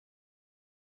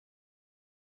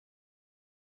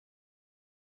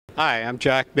Hi, I'm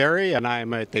Jack Berry, and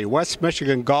I'm at the West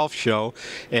Michigan Golf Show,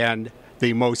 and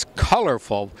the most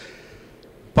colorful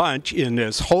bunch in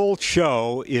this whole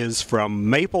show is from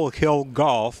Maple Hill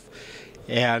Golf,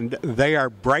 and they are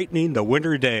brightening the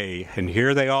winter day, and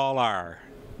here they all are.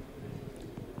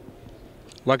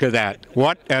 Look at that!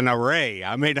 What an array!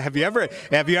 I mean, have you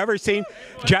ever seen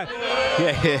John?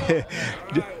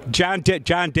 John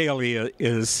Daly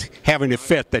is having a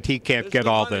fit that he can't get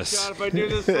all this. If I do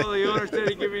this well, the owner said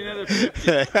he'd give me another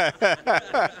 50.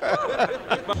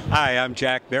 Hi, I'm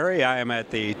Jack Berry. I am at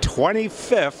the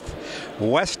 25th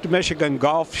West Michigan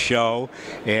Golf Show,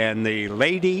 and the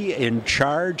lady in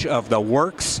charge of the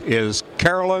works is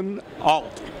Carolyn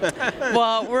Alt.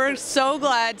 Well, we're so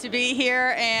glad to be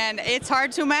here, and it's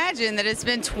hard to imagine that it's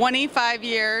been 25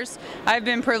 years. I've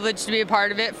been privileged to be a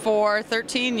part of it for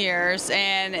 13 years,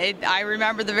 and I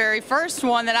remember the very first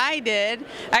one that I did.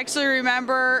 I actually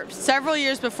remember several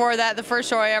years before that, the first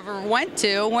show I ever went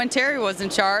to, when Terry was in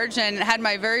charge, and had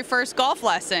my very first golf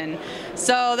lesson.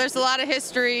 So there's a lot of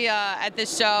history at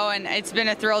this show, and it's been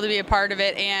a thrill to be a part of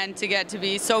it and to get to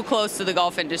be so close to the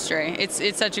golf industry.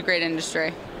 It's such a great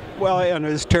industry. Well, and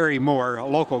as Terry Moore, a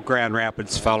local Grand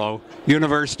Rapids fellow,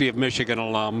 University of Michigan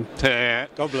alum,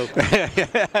 Go Blue,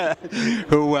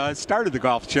 who started the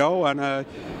golf show on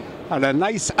a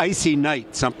nice icy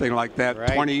night, something like that,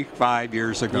 right. 25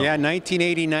 years ago. Yeah,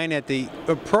 1989 at the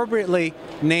appropriately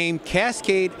named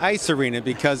Cascade Ice Arena,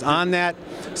 because on that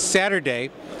Saturday,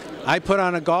 I put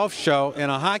on a golf show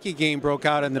and a hockey game broke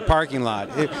out in the parking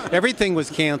lot. Everything was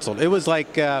canceled. It was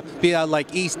like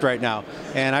like East right now.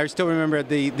 And I still remember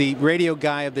the radio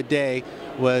guy of the day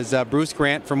was Bruce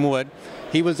Grant from Wood.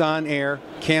 He was on air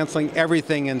canceling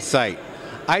everything in sight.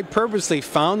 I purposely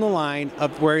found the line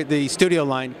of where the studio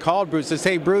line, called Bruce and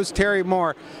said, "Hey Bruce, Terry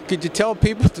Moore, could you tell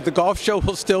people that the golf show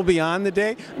will still be on the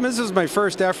day?" I mean, this was my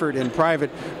first effort in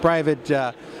private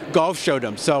golf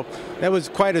showdom. So that was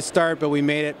quite a start, but we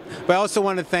made it. But I also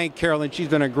want to thank Carolyn. She's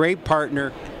been a great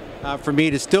partner for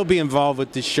me to still be involved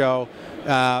with the show.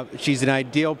 She's an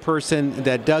ideal person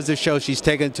that does the show. She's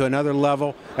taken it to another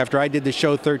level after I did the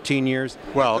show 13 years.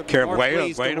 Well,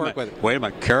 wait a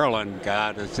minute. Carolyn,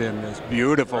 God, is in this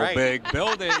beautiful big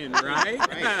building, right?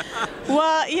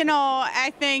 Well, you know,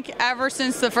 I think ever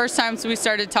since the first times we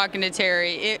started talking to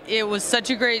Terry, it was such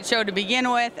a great show to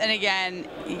begin with. And again,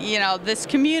 you know, this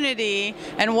community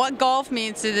and what golf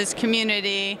means to this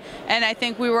community. And I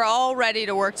think we were all ready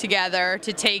to work together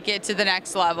to take it to the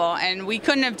next level. And we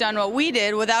couldn't have done what we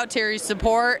did without Terry's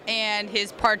support and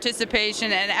his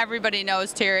participation, and everybody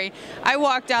knows Terry. I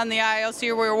walked down the aisles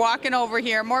here, we were walking over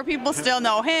here, more people still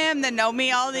know him than know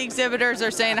me. All the exhibitors are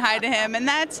saying hi to him, and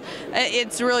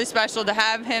it's really special to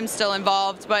have him still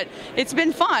involved. But it's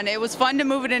been fun. It was fun to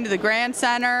move it into the Grand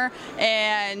Center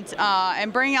and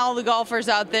bring all the golfers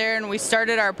out there, and we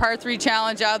started our par 3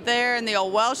 challenge out there in the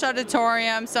old Welsh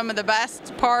Auditorium, some of the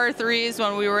best par 3s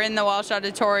when we were in the Welsh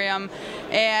Auditorium.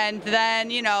 And then,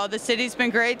 you know, the city's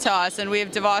been great to us, and we have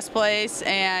DeVos Place,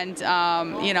 and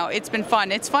you know, it's been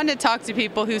fun. It's fun to talk to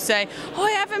people who say, "Oh,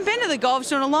 I haven't been to the golf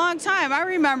show in a long time. I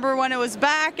remember when it was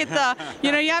back at the,"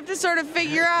 you know, you have to sort of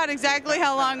figure out exactly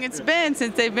how long it's been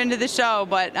since they've been to the show.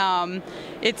 But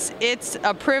it's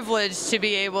a privilege to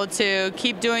be able to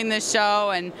keep doing this show,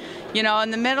 and you know,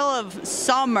 in the middle of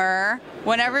summer,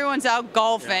 when everyone's out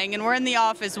golfing and we're in the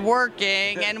office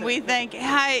working, and we think,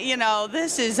 hey, you know,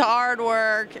 this is hard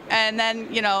work, and then,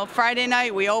 you know, Friday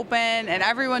night we open and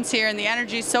everyone's here and the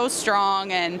energy's so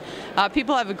strong, and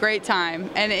people have a great time,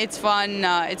 and it's fun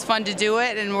to do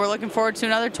it, and we're looking forward to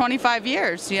another 25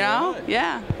 years, you know?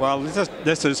 Yeah. Well,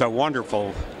 this is a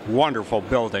wonderful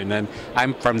building, and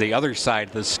I'm from the other side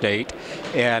of the state,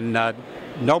 and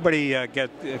nobody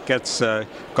gets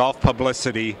golf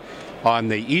publicity on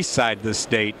the east side of the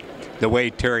state the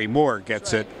way Terry Moore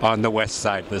gets it on the west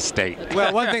side of the state.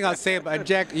 Well, one thing I'll say about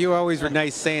Jack, you always were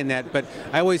nice saying that, but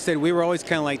I always said we were always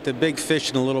kind of like the big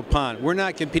fish in a little pond. We're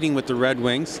not competing with the Red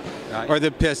Wings or the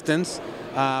Pistons,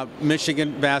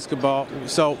 Michigan basketball.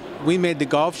 So we made the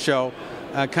golf show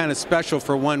kind of special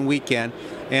for one weekend.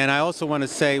 And I also want to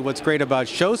say what's great about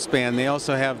ShowSpan, they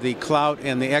also have the clout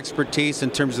and the expertise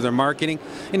in terms of their marketing.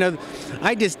 You know,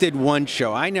 I just did one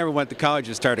show. I never went to college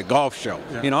to start a golf show.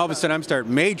 Yeah. You know, all of a sudden I'm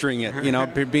starting majoring it, you know,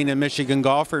 being a Michigan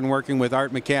golfer and working with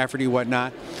Art McCafferty,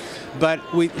 whatnot.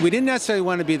 But we didn't necessarily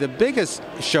want to be the biggest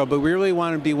show, but we really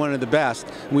wanted to be one of the best.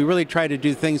 We really tried to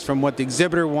do things from what the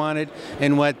exhibitor wanted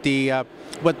and what the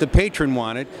patron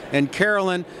wanted. And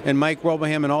Carolyn and Mike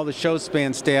Wilbraham and all the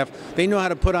ShowSpan staff, they know how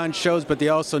to put on shows, but they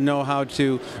also also know how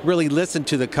to really listen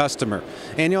to the customer.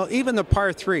 And even the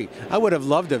par 3, I would have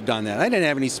loved to have done that. I didn't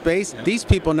have any space. These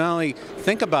people not only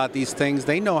think about these things,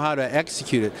 they know how to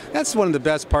execute it. That's one of the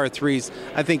best par 3s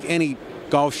I think any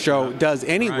golf show does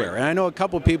anywhere. And I know a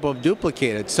couple people have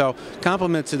duplicated. So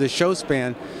compliments to the show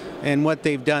span and what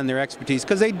they've done, their expertise,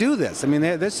 because they do this. I mean,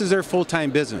 this is their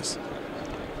full-time business.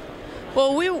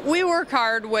 Well, we work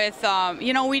hard with,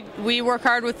 we work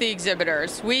hard with the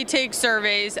exhibitors. We take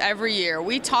surveys every year.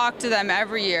 We talk to them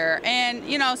every year. And,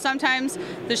 sometimes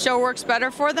the show works better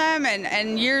for them,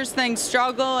 and years things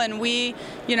struggle, and we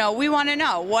want to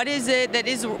know, what is it that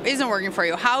isn't working for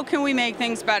you? How can we make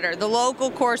things better? The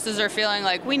local courses are feeling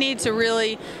like we need to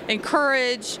really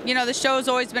encourage, the show's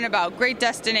always been about great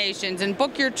destinations and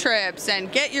book your trips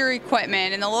and get your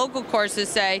equipment. And the local courses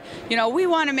say, we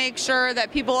want to make sure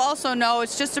that people also know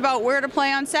it's just about where to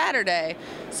play on Saturday.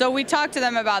 So we talk to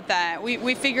them about that.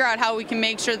 We figure out how we can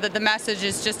make sure that the message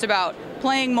is just about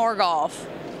playing more golf,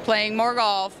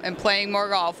 and playing more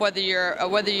golf, whether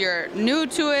you're new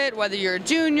to it, whether you're a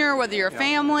junior, whether you're a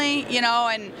family,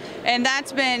 and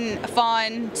that's been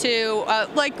fun too.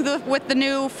 With the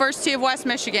new First Tee of West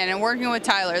Michigan and working with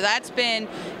Tyler, that's been,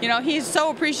 he's so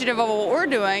appreciative of what we're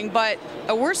doing, but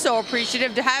we're so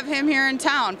appreciative to have him here in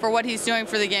town for what he's doing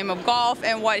for the game of golf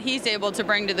and what he's able to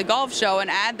bring to the golf show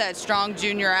and add that strong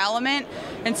junior element.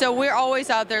 And so we're always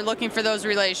out there looking for those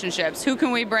relationships. Who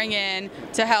can we bring in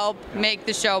to help make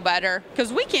the show better?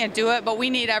 Because we can't do it, but we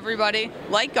need everybody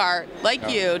like Art, like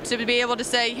you, to be able to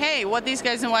say, hey, what these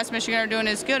guys in West Michigan are doing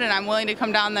is good, and I'm willing to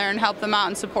come down there and help them out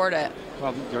and support it.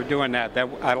 Well, you're doing that.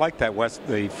 I like that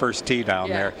the first tee down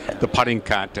there, the putting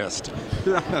contest.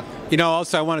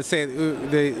 Also I want to say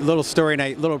the little story and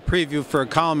a little preview for a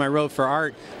column I wrote for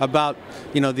Art about,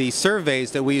 the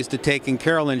surveys that we used to take, and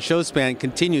Carolyn Showspan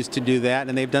continues to do that,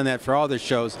 and they've done that for all their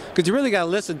shows, because you really got to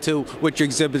listen to what your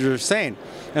exhibitors are saying,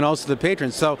 and also the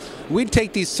patrons. So we'd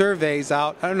take these surveys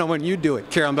out. I don't know when you do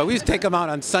it, Carolyn, but we used to take them out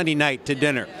on Sunday night to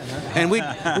dinner, and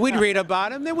we'd read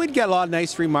about them. Then we'd get a lot of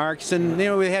nice remarks, and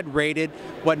we had rated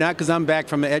whatnot, because I'm back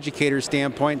from an educator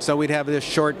standpoint, so we'd have this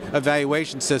short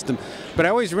evaluation system. But I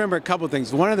always remember a couple of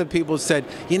things. One of the people said,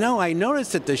 I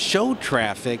noticed that the show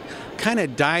traffic kind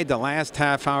of died the last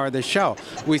half hour of the show.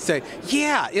 We say,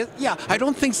 I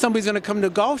don't think somebody's going to come to a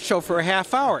golf show for a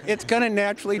half hour. It's going to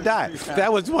naturally die.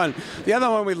 That was one. The other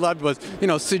one we loved was,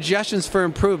 suggestions for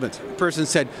improvements. The person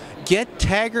said, get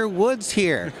Tiger Woods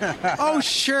here. Oh,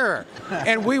 sure.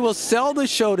 And we will sell the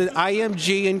show to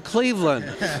IMG in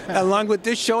Cleveland, along with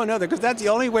this show and other, because that's the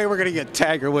only way we're going to get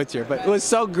Tiger Woods here. But it was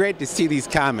so great to see these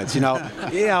comments, But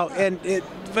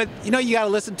you got to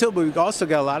listen to it. But we've also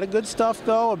got a lot of good stuff,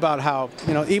 though, about how,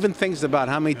 even things about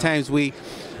how many times we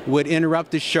would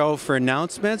interrupt the show for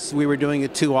announcements. We were doing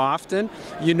it too often.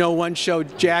 One show,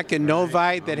 Jack and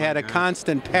Novi, that had a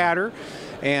constant patter,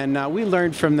 and we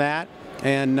learned from that.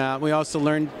 And we also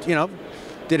learned,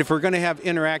 that if we're going to have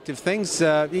interactive things,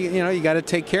 you got to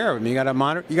take care of them. You got to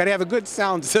monitor. You got to have a good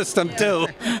sound system too.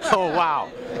 Oh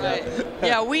wow. Right.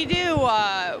 Yeah, we do.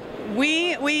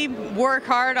 We work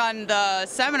hard on the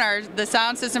seminars, the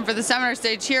sound system for the seminar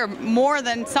stage here more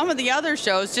than some of the other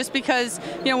shows, just because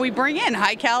we bring in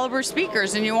high caliber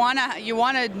speakers, and you want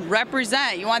to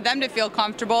represent. You want them to feel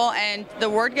comfortable, and the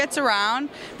word gets around.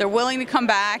 They're willing to come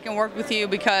back and work with you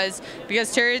because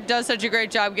Terry does such a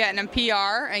great job getting them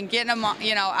PR and getting them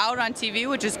out on TV,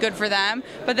 which is good for them.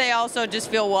 But they also just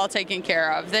feel well taken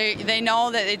care of. They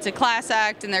know that it's a class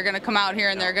act, and they're going to come out here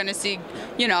and they're going to see,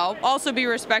 also be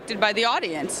respected by the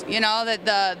audience,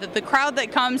 that the crowd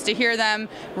that comes to hear them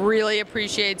really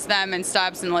appreciates them and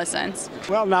stops and listens.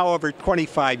 Well, now over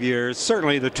 25 years,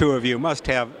 certainly the two of you must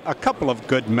have a couple of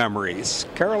good memories.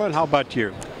 Carolyn, how about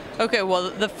you? Okay, well,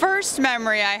 the first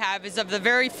memory I have is of the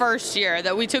very first year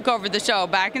that we took over the show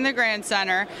back in the Grand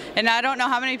Center. And I don't know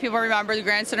how many people remember the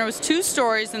Grand Center was 2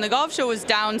 stories and the golf show was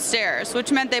downstairs,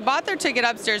 which meant they bought their ticket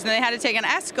upstairs and they had to take an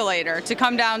escalator to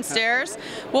come downstairs.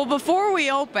 Well, before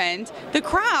we opened, the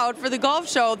crowd for the golf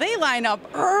show, they line up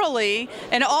early,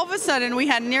 and all of a sudden we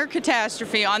had near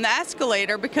catastrophe on the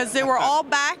escalator because they were all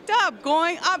backed up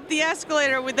going up the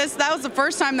escalator with this. That was the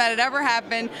first time that had ever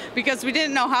happened because we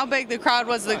didn't know how big the crowd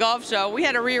was at the golf show. We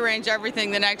had to rearrange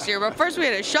everything the next year, but first we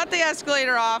had to shut the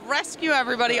escalator off, rescue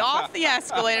everybody off the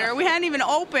escalator. We hadn't even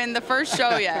opened the first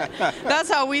show yet. That's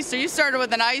how we started. You started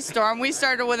with an ice storm. We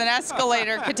started with an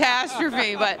escalator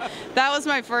catastrophe, but that was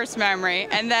my first memory.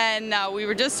 And then we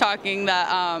were just talking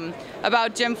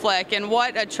about Jim Flick and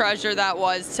what a treasure that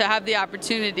was to have the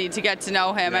opportunity to get to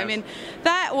know him. Yes. I mean,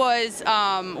 that was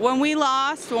when we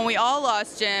all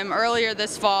lost Jim earlier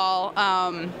this fall.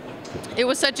 it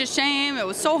was such a shame. It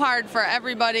was so hard for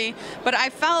everybody, but I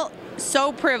felt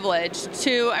so privileged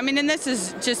to, I mean, and this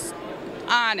is just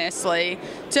honestly,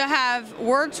 to have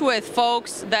worked with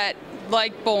folks that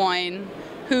like Boyne,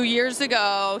 who years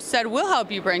ago said, we'll help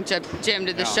you bring Jim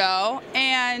to the show,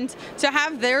 and to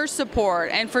have their support.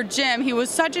 And for Jim, he was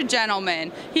such a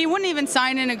gentleman. He wouldn't even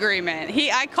sign an agreement.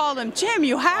 I called him, Jim,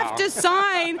 you have to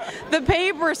sign the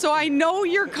paper so I know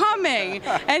you're coming.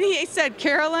 And he said,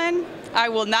 Carolyn, I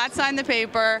will not sign the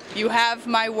paper. You have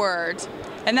my word.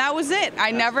 And that was it. I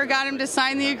never got him to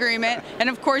sign the agreement. And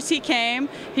of course he came.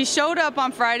 He showed up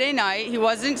on Friday night. He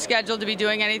wasn't scheduled to be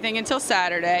doing anything until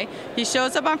Saturday. He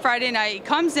shows up on Friday night. He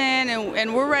comes in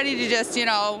and we're ready to just, you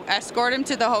know, escort him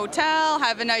to the hotel,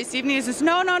 have a nice evening. He says,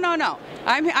 no.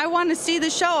 I want to see the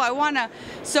show. I want to.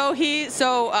 So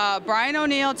Brian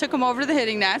O'Neill took him over to the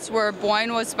Hitting Nets where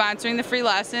Boyne was sponsoring the free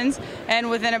lessons. And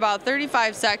within about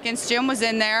 35 seconds, Jim was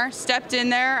in there, stepped in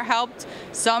there, helped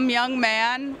some young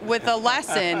man with a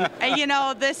lesson. And, you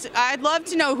know, I'd love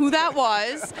to know who that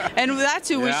was, and that's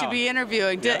who we should be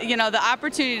interviewing. You know, the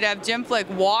opportunity to have Jim Flick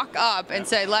walk up and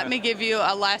say, let me give you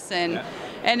a lesson.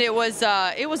 And it was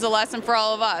a lesson for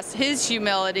all of us. His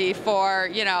humility for,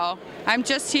 you know, I'm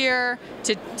just here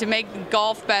to make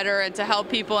golf better and to help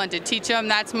people and to teach them.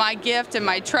 That's my gift and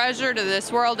my treasure to this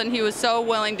world, and he was so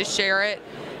willing to share it.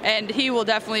 And he will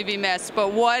definitely be missed.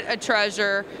 But what a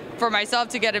treasure for myself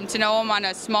to get him to know him on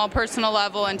a small personal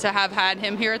level and to have had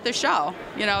him here at the show.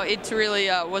 You know, it really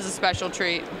was a special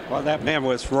treat. Well, that man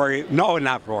was Rory. No,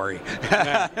 not Rory.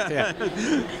 Yeah.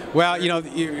 Well, you know,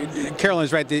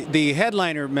 Carolyn's right. The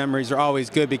headliner memories are always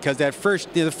good because the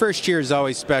first year is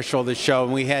always special, the show.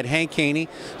 And we had Hank Haney,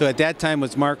 who at that time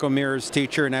was Mark O'Meara's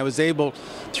teacher, and I was able,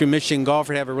 through Michigan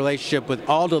Golfer, to have a relationship with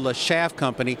Alda LaShaft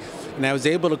Company, and I was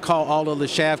able to call Alda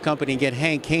LaShaft Company and get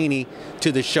Hank Haney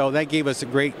to the show. That gave us a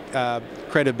great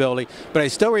credibility. But I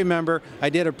still remember I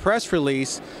did a press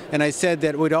release, and I said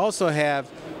that we'd also have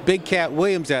Big Cat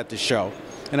Williams at the show.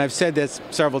 And I've said this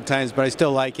several times, but I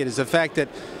still like it, is the fact that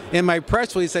in my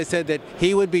press release I said that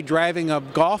he would be driving a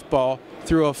golf ball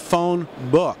through a phone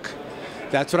book.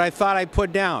 That's what I thought I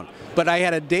put down. But I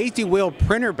had a daisy wheel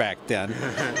printer back then,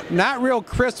 not real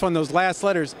crisp on those last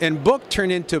letters, and book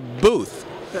turned into booth.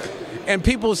 And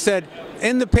people said,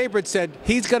 in the paper it said,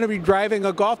 he's going to be driving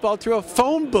a golf ball through a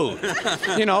phone booth.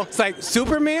 You know, it's like,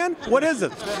 Superman? What is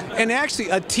it? And actually,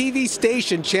 a TV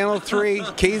station, Channel 3,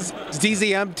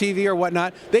 ZZM TV or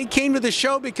whatnot, they came to the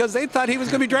show because they thought he was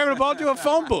going to be driving a ball through a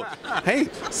phone booth. Hey,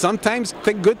 sometimes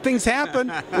good things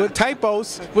happen with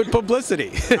typos, with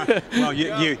publicity. Well,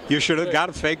 you should have got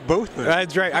a fake booth then.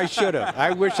 That's right. I should have.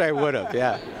 I wish I would have,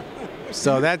 yeah.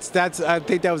 So that's I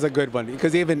think that was a good one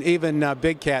because even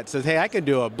Big Cat says, hey, I can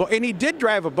do and he did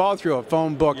drive a ball through a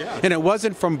phone book, and it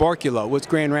wasn't from Borculo, it was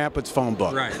Grand Rapids phone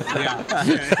book. Right. Yeah.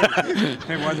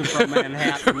 It wasn't from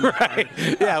Manhattan. Right.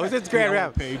 Yeah, it was just Grand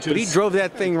Rapids. But he drove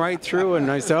that thing right through, and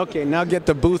I said, okay, now get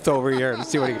the booth over here and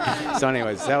see what he. So,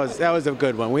 anyways, that was a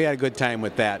good one. We had a good time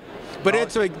with that. But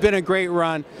it's been a great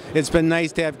run. It's been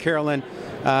nice to have Carolyn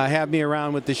have me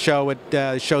around with the show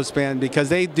at Show Span because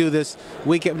they do this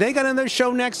weekend. They got another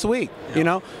show next week. You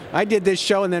know, I did this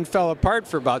show and then fell apart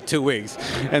for about 2 weeks,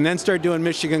 and then started doing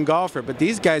Michigan Golfer. But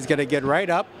these guys got to get right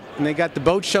up, and they got the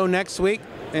boat show next week,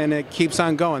 and it keeps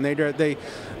on going. They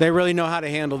really know how to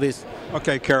handle this.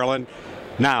 Okay, Carolyn.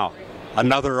 Now,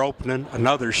 another opening,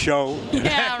 another show.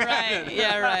 Yeah, right.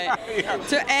 Yeah, right.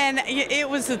 So, and it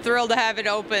was a thrill to have it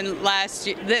open last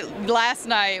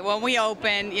night when we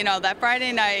opened. You know, that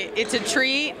Friday night. It's a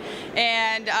treat.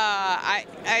 And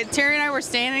Terry and I were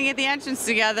standing at the entrance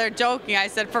together, joking. I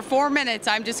said, for 4 minutes,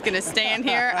 I'm just going to stand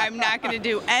here. I'm not going to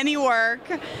do any work.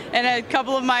 And a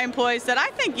couple of my employees said, I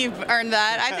think you've earned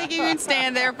that. I think you can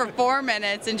stand there for 4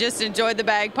 minutes and just enjoy the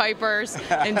bagpipers,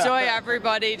 enjoy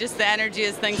everybody, just the energy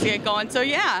as things get going. So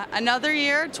yeah, another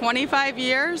year, 25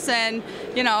 years, and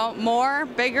you know, more,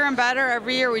 bigger and better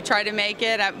every year we try to make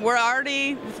it. We're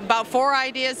already about 4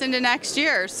 ideas into next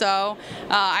year, so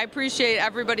I appreciate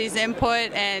everybody's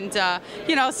input, and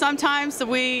you know, sometimes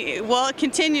it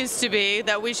continues to be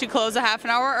that we should close a half an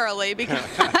hour early because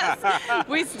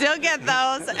we still get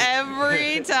those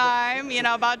every time, you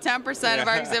know, about 10% of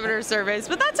our exhibitor surveys,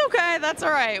 but that's okay, that's all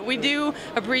right. We do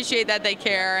appreciate that they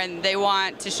care and they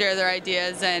want to share their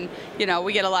ideas, and you know,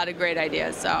 we get a lot of great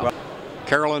ideas. So,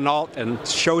 Carolyn Alt and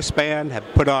Show Span have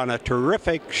put on a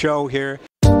terrific show here.